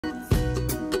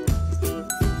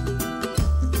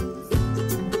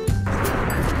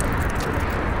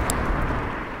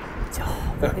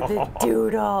The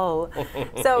doodle.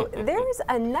 So there's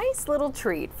a nice little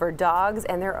treat for dogs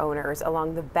and their owners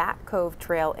along the Back Cove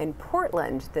Trail in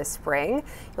Portland this spring.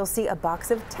 You'll see a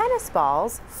box of tennis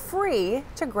balls free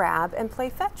to grab and play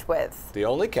fetch with. The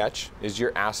only catch is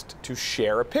you're asked to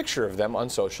share a picture of them on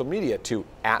social media to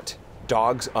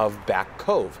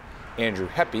 @DogsOfBackCove. Andrew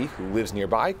Heppy, who lives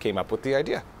nearby, came up with the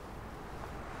idea.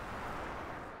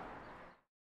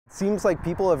 Seems like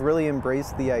people have really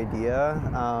embraced the idea.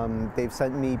 They've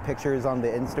sent me pictures on the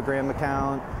Instagram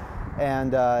account,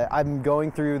 and I'm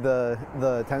going through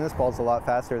the tennis balls a lot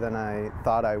faster than I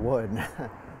thought I would.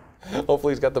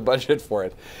 Hopefully he's got the budget for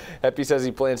it. Heppy says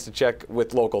he plans to check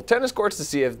with local tennis courts to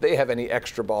see if they have any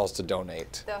extra balls to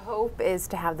donate. The hope is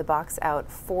to have the box out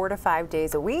 4 to 5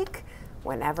 days a week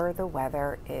whenever the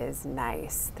weather is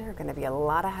nice. There are going to be a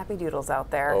lot of happy doodles out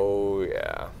there. Oh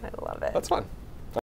yeah. I love it. That's fun.